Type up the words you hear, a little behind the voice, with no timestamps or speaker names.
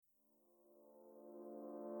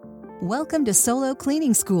Welcome to Solo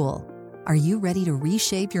Cleaning School. Are you ready to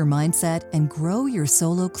reshape your mindset and grow your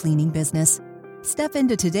solo cleaning business? Step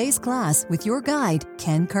into today's class with your guide,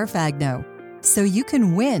 Ken Carfagno, so you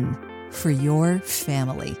can win for your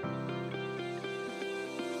family.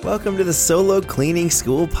 Welcome to the Solo Cleaning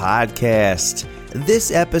School podcast. This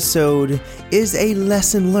episode is a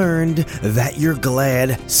lesson learned that you're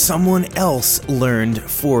glad someone else learned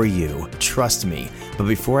for you. Trust me. But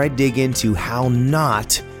before I dig into how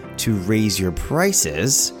not to raise your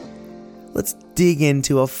prices, let's dig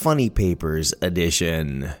into a Funny Papers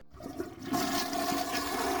edition.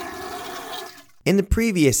 In the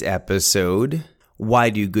previous episode,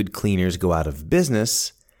 Why Do Good Cleaners Go Out of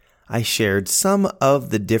Business?, I shared some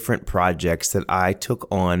of the different projects that I took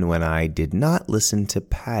on when I did not listen to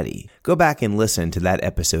Patty. Go back and listen to that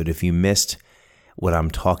episode if you missed what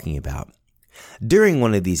I'm talking about. During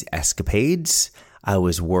one of these escapades, I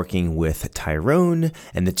was working with Tyrone,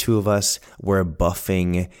 and the two of us were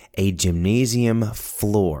buffing a gymnasium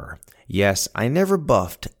floor. Yes, I never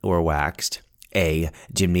buffed or waxed a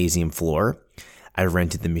gymnasium floor. I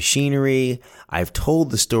rented the machinery. I've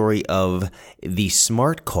told the story of the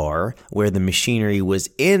smart car where the machinery was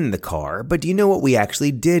in the car, but do you know what we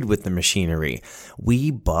actually did with the machinery?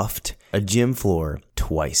 We buffed a gym floor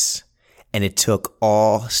twice, and it took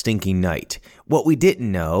all stinking night. What we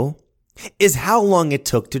didn't know is how long it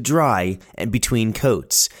took to dry and between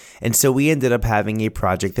coats. And so we ended up having a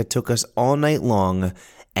project that took us all night long,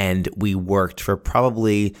 and we worked for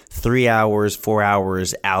probably 3 hours, 4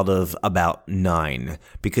 hours out of about 9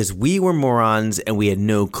 because we were morons and we had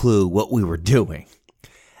no clue what we were doing.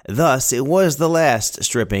 Thus, it was the last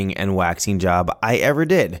stripping and waxing job I ever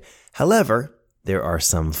did. However, there are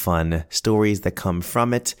some fun stories that come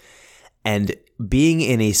from it. And being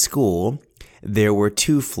in a school, there were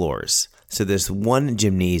 2 floors. So there's one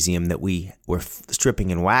gymnasium that we were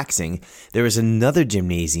stripping and waxing. There was another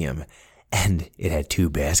gymnasium, and it had 2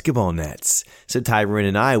 basketball nets. So Tyrone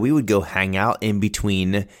and I, we would go hang out in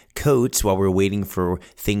between coats while we're waiting for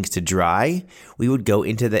things to dry. We would go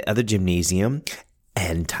into the other gymnasium,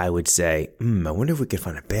 and Ty would say, I wonder if we could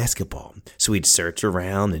find a basketball. So we'd search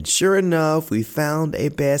around, and sure enough, we found a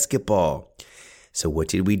basketball. So what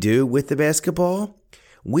did we do with the basketball?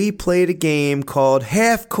 We played a game called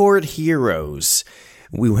Half Court Heroes.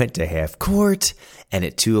 We went to half court, and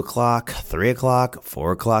at 2 o'clock, 3 o'clock,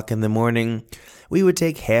 4 o'clock in the morning, we would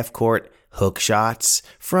take half court hook shots,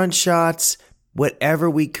 front shots,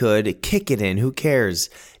 whatever we could, kick it in, who cares,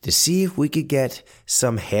 to see if we could get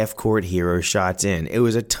some half court hero shots in. It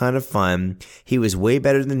was a ton of fun. He was way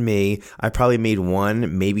better than me. I probably made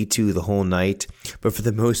 1, maybe 2 the whole night, but for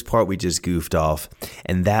the most part, we just goofed off,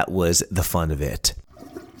 and that was the fun of it.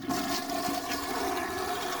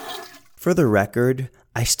 For the record,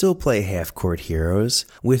 I still play half-court heroes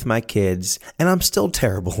with my kids, and I'm still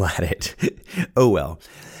terrible at it. Oh well.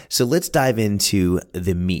 So let's dive into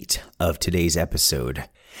the meat of today's episode.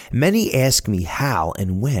 Many ask me how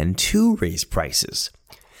and when to raise prices.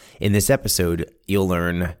 In this episode, you'll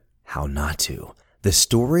learn how not to. The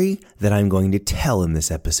story that I'm going to tell in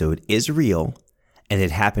this episode is real, and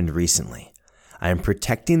it happened recently. I am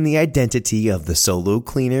protecting the identity of the solo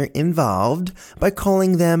cleaner involved by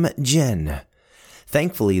calling them Jen.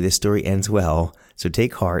 Thankfully, this story ends well, so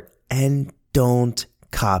take heart and don't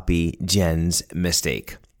copy Jen's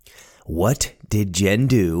mistake. What did Jen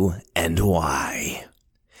do and why?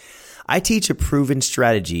 I teach a proven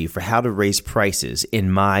strategy for how to raise prices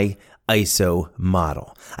in my ISO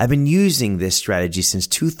model. I've been using this strategy since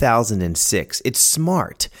 2006. It's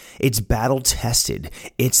smart, it's battle tested,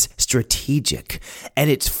 it's strategic, and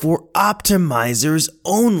it's for optimizers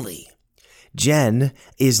only. Jen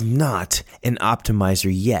is not an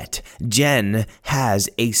optimizer yet. Jen has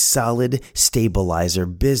a solid stabilizer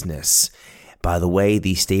business. By the way,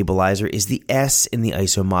 the stabilizer is the S in the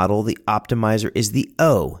ISO model, the optimizer is the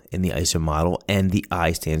O in the ISO model, and the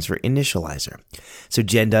I stands for initializer. So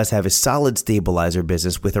Jen does have a solid stabilizer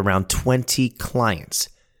business with around 20 clients.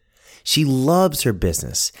 She loves her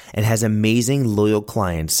business and has amazing loyal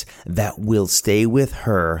clients that will stay with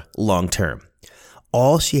her long term.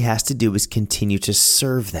 All she has to do is continue to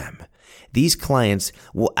serve them. These clients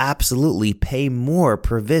will absolutely pay more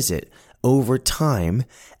per visit over time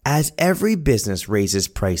as every business raises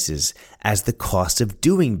prices as the cost of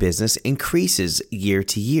doing business increases year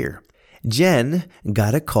to year. Jen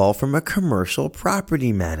got a call from a commercial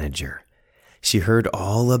property manager. She heard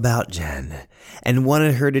all about Jen and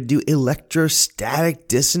wanted her to do electrostatic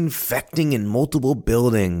disinfecting in multiple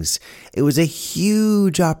buildings. It was a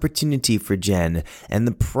huge opportunity for Jen, and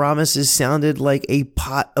the promises sounded like a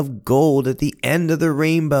pot of gold at the end of the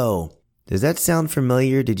rainbow. Does that sound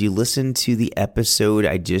familiar? Did you listen to the episode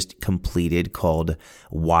I just completed called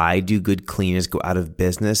Why Do Good Cleaners Go Out of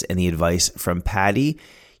Business and the advice from Patty?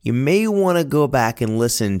 You may want to go back and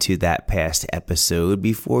listen to that past episode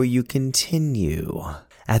before you continue.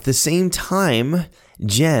 At the same time,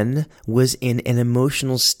 Jen was in an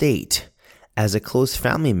emotional state as a close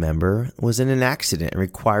family member was in an accident and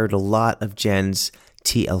required a lot of Jen's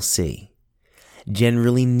TLC. Jen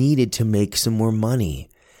really needed to make some more money,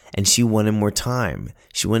 and she wanted more time.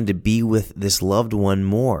 She wanted to be with this loved one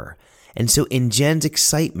more. And so in Jen's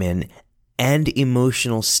excitement and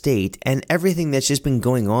emotional state and everything that's just been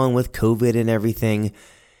going on with COVID and everything,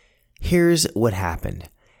 here's what happened.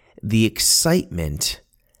 The excitement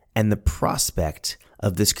and the prospect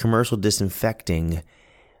of this commercial disinfecting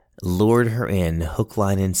lured her in hook,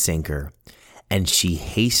 line, and sinker, and she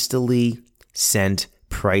hastily sent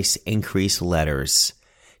price increase letters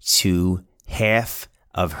to half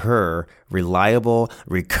of her reliable,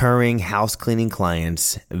 recurring house cleaning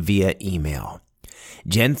clients via email.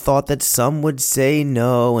 Jen thought that some would say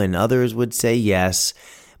no and others would say yes,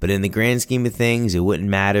 but in the grand scheme of things, it wouldn't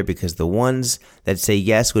matter because the ones that say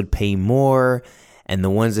yes would pay more, and the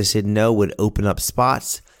ones that said no would open up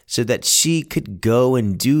spots so that she could go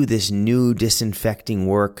and do this new disinfecting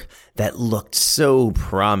work that looked so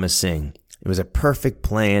promising. It was a perfect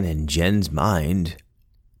plan in Jen's mind.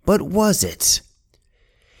 But was it?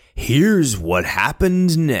 Here's what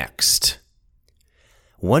happened next.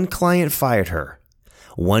 One client fired her.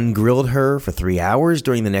 One grilled her for 3 hours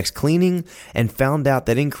during the next cleaning and found out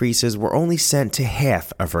that increases were only sent to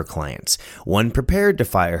half of her clients. One prepared to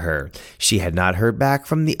fire her. She had not heard back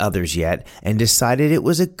from the others yet and decided it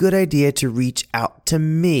was a good idea to reach out to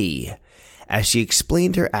me. As she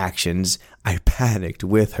explained her actions, I panicked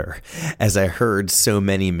with her as I heard so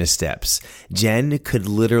many missteps. Jen could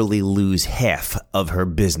literally lose half of her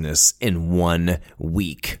business in 1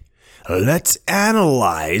 week. Let's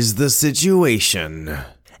analyze the situation.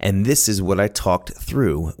 And this is what I talked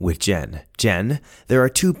through with Jen. Jen, there are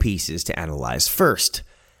 2 pieces to analyze. First,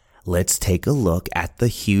 let's take a look at the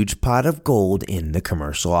huge pot of gold in the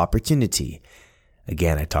commercial opportunity.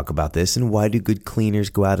 Again, I talk about this in Why Do Good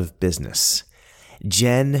Cleaners Go Out of Business.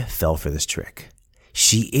 Jen fell for this trick.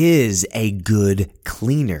 She is a good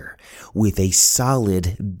cleaner with a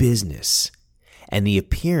solid business, and the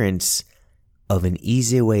appearance of an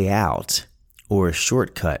easy way out or a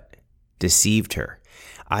shortcut deceived her.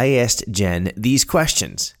 I asked Jen these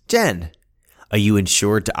questions. Jen, are you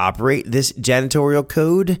insured to operate this janitorial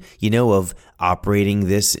code? Of operating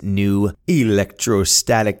this new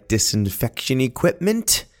electrostatic disinfection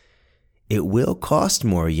equipment? It will cost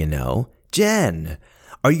more, Jen,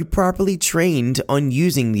 are you properly trained on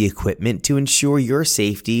using the equipment to ensure your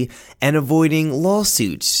safety and avoiding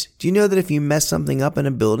lawsuits? Do you know that if you mess something up in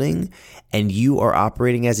a building and you are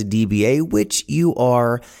operating as a DBA, which you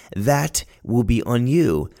are, that will be on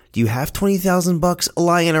you? Do you have $20,000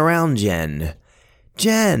 lying around, Jen?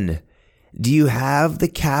 Jen, do you have the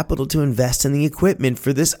capital to invest in the equipment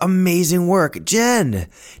for this amazing work? Jen,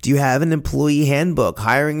 do you have an employee handbook,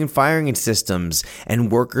 hiring and firing systems,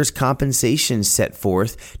 and workers' compensation set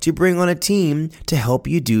forth to bring on a team to help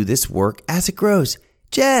you do this work as it grows?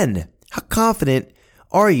 Jen, how confident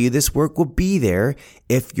are you this work will be there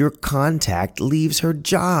if your contact leaves her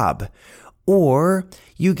job? Or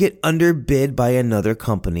you get underbid by another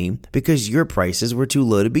company because your prices were too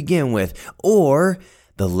low to begin with? Or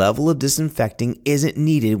the level of disinfecting isn't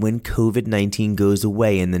needed when COVID-19 goes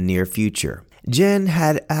away in the near future? Jen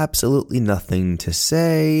had absolutely nothing to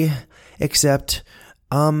say except,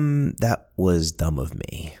 that was dumb of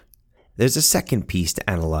me. There's a second piece to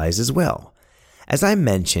analyze as well. As I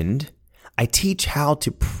mentioned, I teach how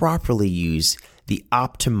to properly use the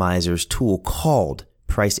Optimizers tool called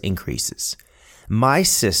price increases. My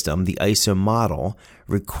system, the ISO model,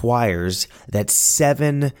 requires that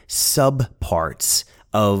 7 subparts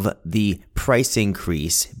of the price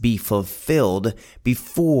increase be fulfilled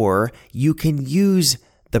before you can use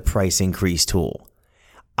the price increase tool.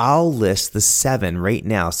 I'll list the 7 right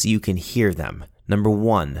now so you can hear them. Number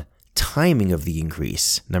 1, timing of the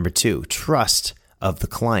increase. Number 2, trust of the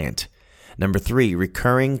client. Number 3,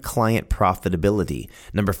 recurring client profitability.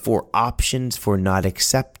 Number 4, options for not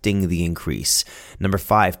accepting the increase. Number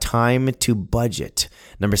 5, time to budget.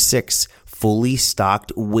 Number 6, fully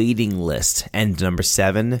stocked waiting list. And number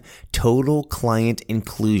 7, total client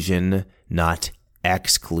inclusion, not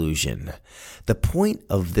exclusion. The point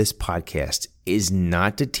of this podcast is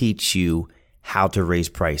not to teach you how to raise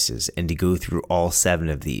prices and to go through all 7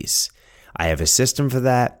 of these. I have a system for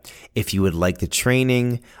that. If you would like the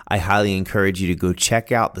training, I highly encourage you to go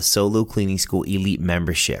check out the Solo Cleaning School Elite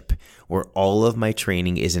membership, where all of my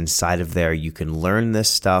training is inside of there. You can learn this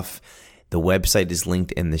stuff. The website is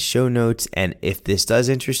linked in the show notes. And if this does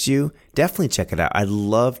interest you, definitely check it out. I'd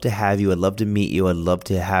love to have you. I'd love to meet you. I'd love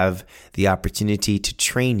to have the opportunity to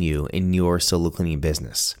train you in your solo cleaning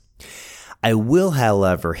business. I will,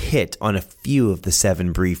 however, hit on a few of the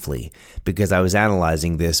 7 briefly because I was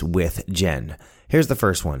analyzing this with Jen. Here's the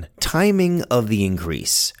first one. Timing of the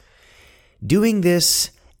increase. Doing this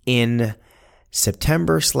in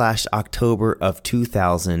September/October of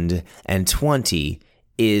 2020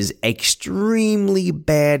 is extremely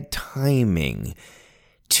bad timing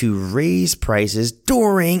to raise prices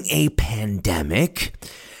during a pandemic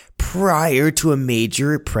prior to a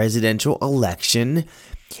major presidential election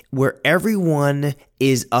where everyone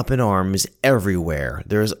is up in arms everywhere.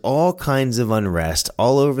 There's all kinds of unrest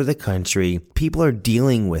all over the country. People are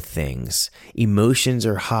dealing with things. Emotions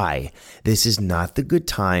are high. This is not the good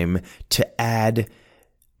time to add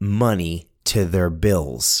money to their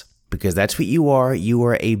bills because that's what you are. You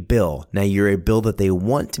are a bill. Now, you're a bill that they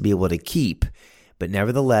want to be able to keep, but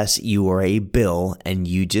nevertheless, you are a bill and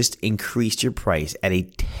you just increased your price at a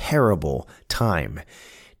terrible time.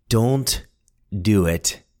 Don't do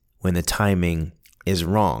it when the timing is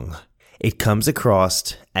wrong. It comes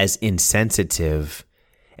across as insensitive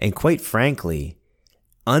and, quite frankly,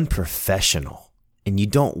 unprofessional. And you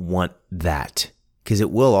don't want that because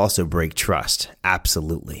it will also break trust.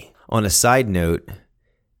 Absolutely. On a side note,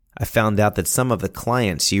 I found out that some of the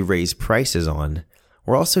clients you raise prices on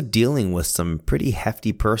were also dealing with some pretty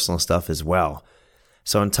hefty personal stuff as well.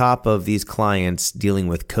 So on top of these clients dealing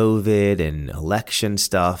with COVID and election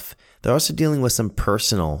stuff, they're also dealing with some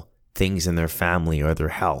personal things in their family or their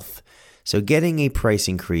health. So getting a price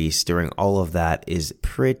increase during all of that is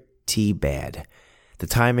pretty bad. The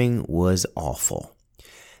timing was awful.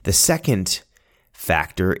 The second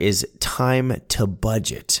factor is time to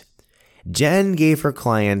budget. Jen gave her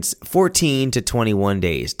clients 14 to 21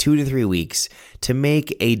 days, 2 to 3 weeks, to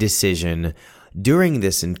make a decision during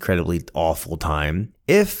this incredibly awful time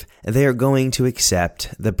if they're going to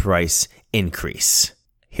accept the price increase.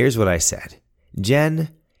 Here's what I said. Jen,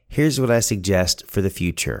 here's what I suggest for the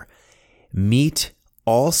future. Meet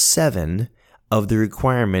all 7 of the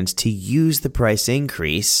requirements to use the price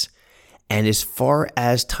increase. And as far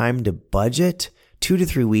as time to budget, 2 to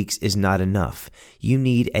 3 weeks is not enough. You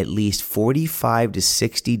need at least 45 to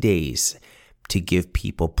 60 days to give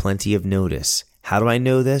people plenty of notice. How do I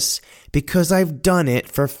know this? Because I've done it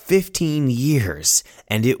for 15 years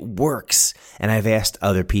and it works. And I've asked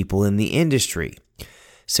other people in the industry.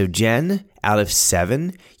 So Jen, out of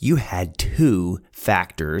 7, you had 2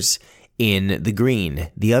 factors in the green.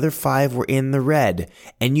 The other 5 were in the red,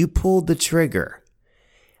 and you pulled the trigger.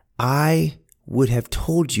 I would have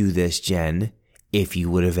told you this, Jen, if you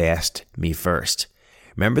would have asked me first.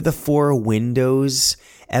 Remember the 4 windows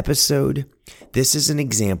episode? This is an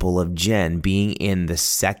example of Jen being in the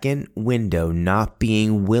second window, not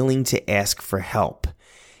being willing to ask for help.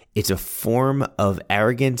 It's a form of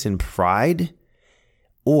arrogance and pride,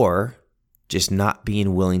 or just not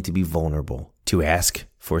being willing to be vulnerable, to ask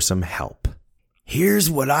for some help.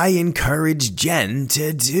 Here's what I encourage Jen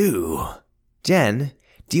to do. Jen,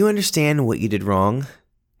 do you understand what you did wrong?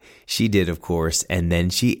 She did, of course, and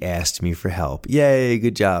then she asked me for help. Yay,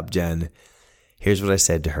 good job, Jen. Here's what I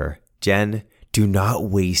said to her. Jen, do not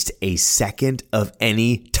waste a second of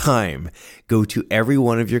any time. Go to every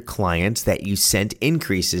one of your clients that you sent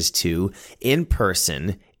increases to in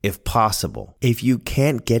person if possible. If you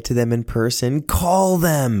can't get to them in person, call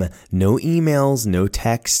them. No emails, no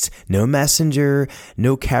texts, no messenger,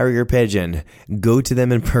 no carrier pigeon. Go to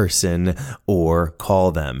them in person or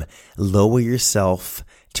call them. Lower yourself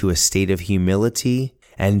to a state of humility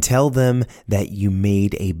and tell them that you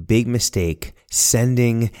made a big mistake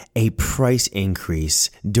sending a price increase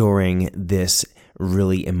during this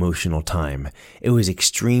really emotional time. It was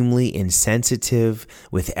extremely insensitive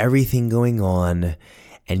with everything going on.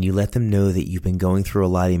 And you let them know that you've been going through a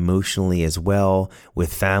lot emotionally as well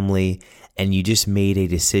with family, and you just made a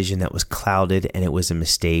decision that was clouded and it was a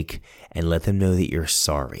mistake, and let them know that you're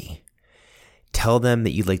sorry. Tell them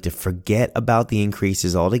that you'd like to forget about the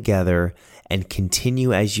increases altogether and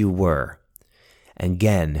continue as you were.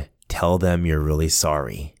 Again, tell them you're really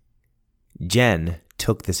sorry. Jen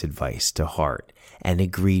took this advice to heart and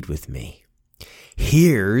agreed with me.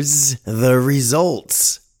 Here's the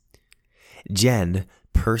results. Jen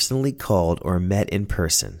personally called or met in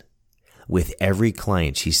person with every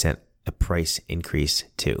client she sent a price increase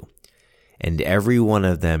to, and every one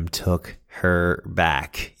of them took her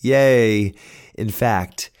back. Yay! In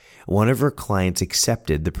fact, one of her clients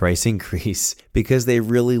accepted the price increase because they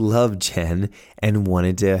really loved Jen and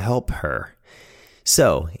wanted to help her.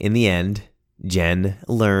 So, in the end, Jen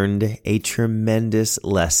learned a tremendous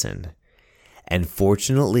lesson. And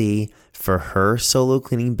fortunately for her solo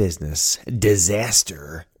cleaning business,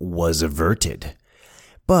 disaster was averted.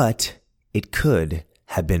 But it could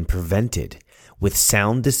have been prevented with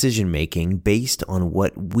sound decision making based on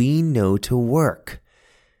what we know to work.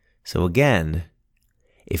 So again,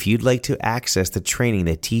 if you'd like to access the training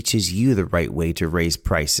that teaches you the right way to raise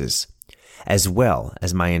prices, as well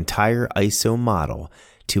as my entire ISO model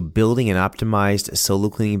to building an optimized solo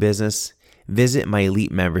cleaning business, visit my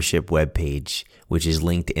Elite membership webpage, which is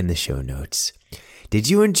linked in the show notes. Did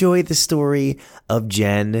you enjoy the story of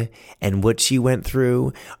Jen and what she went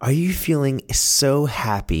through? Are you feeling so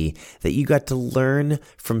happy that you got to learn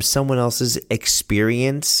from someone else's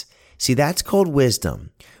experience? See, that's called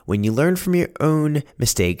wisdom. When you learn from your own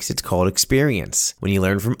mistakes, it's called experience. When you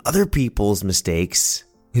learn from other people's mistakes,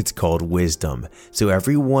 it's called wisdom. So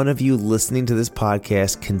every one of you listening to this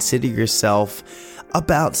podcast, consider yourself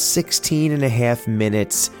about 16 and a half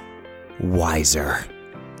minutes wiser.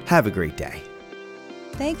 Have a great day.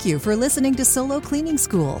 Thank you for listening to Solo Cleaning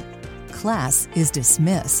School. Class is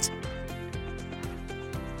dismissed.